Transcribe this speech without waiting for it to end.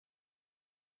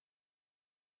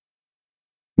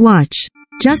Watch.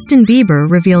 Justin Bieber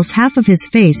reveals half of his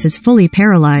face is fully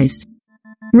paralyzed.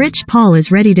 Rich Paul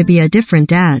is ready to be a different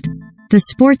dad. The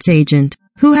sports agent,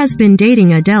 who has been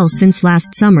dating Adele since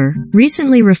last summer,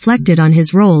 recently reflected on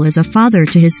his role as a father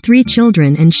to his 3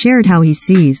 children and shared how he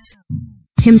sees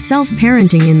himself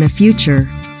parenting in the future.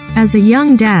 As a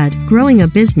young dad, growing a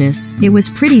business, it was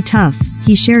pretty tough,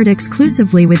 he shared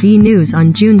exclusively with E! News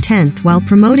on June 10 while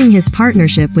promoting his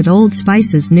partnership with Old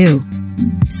Spice's new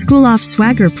School of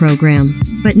Swagger program.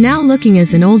 But now looking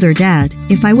as an older dad,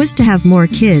 if I was to have more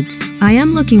kids, I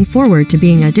am looking forward to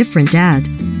being a different dad.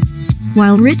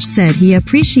 While Rich said he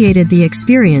appreciated the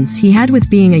experience he had with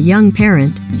being a young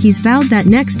parent, he's vowed that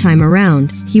next time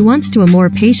around, he wants to a more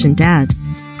patient dad.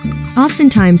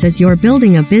 Oftentimes as you're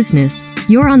building a business,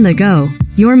 you're on the go,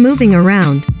 you're moving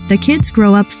around, the kids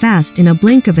grow up fast in a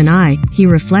blink of an eye, he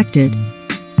reflected.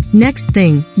 Next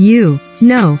thing, you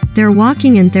know, they're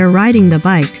walking and they're riding the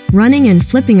bike, running and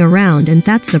flipping around, and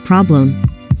that's the problem.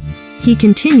 He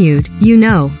continued, you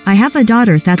know, I have a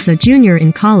daughter that's a junior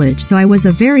in college, so I was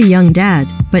a very young dad,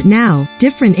 but now,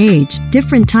 different age,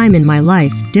 different time in my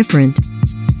life, different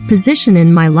position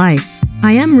in my life.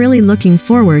 I am really looking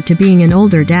forward to being an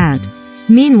older dad.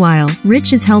 Meanwhile,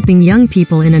 Rich is helping young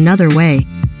people in another way.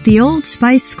 The Old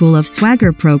Spice School of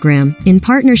Swagger program, in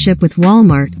partnership with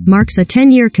Walmart, marks a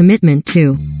 10-year commitment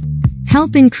to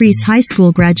help increase high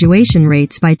school graduation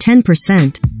rates by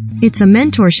 10%. It's a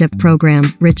mentorship program,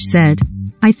 Rich said.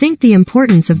 I think the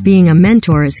importance of being a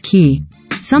mentor is key.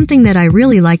 Something that I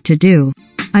really like to do.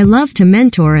 I love to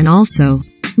mentor and also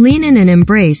lean in and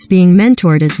embrace being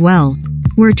mentored as well.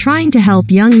 We're trying to help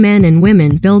young men and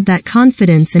women build that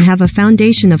confidence and have a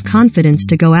foundation of confidence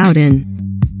to go out and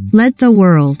lead the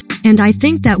world. And I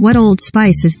think that what Old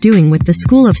Spice is doing with the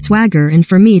School of Swagger, and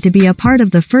for me to be a part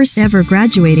of the first ever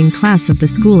graduating class of the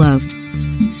School of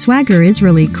Swagger, is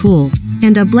really cool.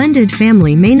 And a blended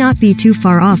family may not be too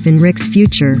far off in Rick's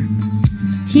future.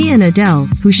 He and Adele,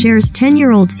 who shares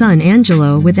 10-year-old son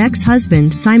Angelo with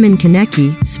ex-husband Simon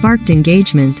Konecki, sparked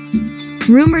engagement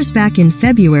rumors back in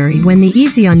February when the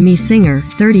Easy on Me singer,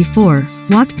 34,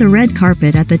 walked the red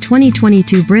carpet at the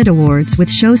 2022 Brit Awards with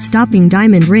show-stopping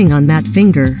diamond ring on that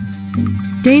finger.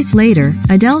 Days later,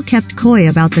 Adele kept coy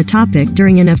about the topic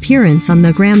during an appearance on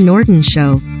The Graham Norton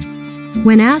Show.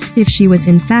 When asked if she was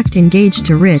in fact engaged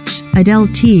to Rich, Adele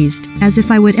teased, as if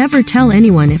I would ever tell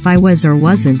anyone if I was or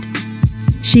wasn't.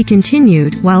 She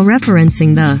continued, while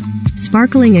referencing the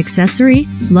sparkling accessory,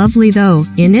 lovely though,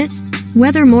 innit?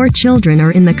 Whether more children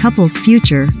are in the couple's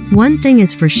future, one thing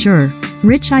is for sure,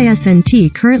 Rich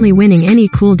isn't currently winning any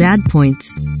cool dad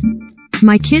points.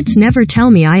 My kids never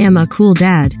tell me I am a cool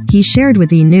dad, he shared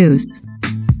with E! News.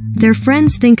 Their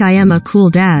friends think I am a cool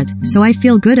dad, so I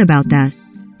feel good about that.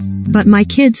 But my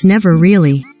kids never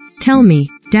really tell me,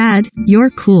 Dad, you're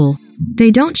cool.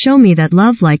 They don't show me that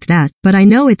love like that, but I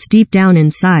know it's deep down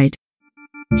inside.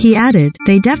 He added,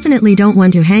 they definitely don't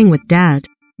want to hang with Dad.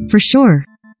 For sure.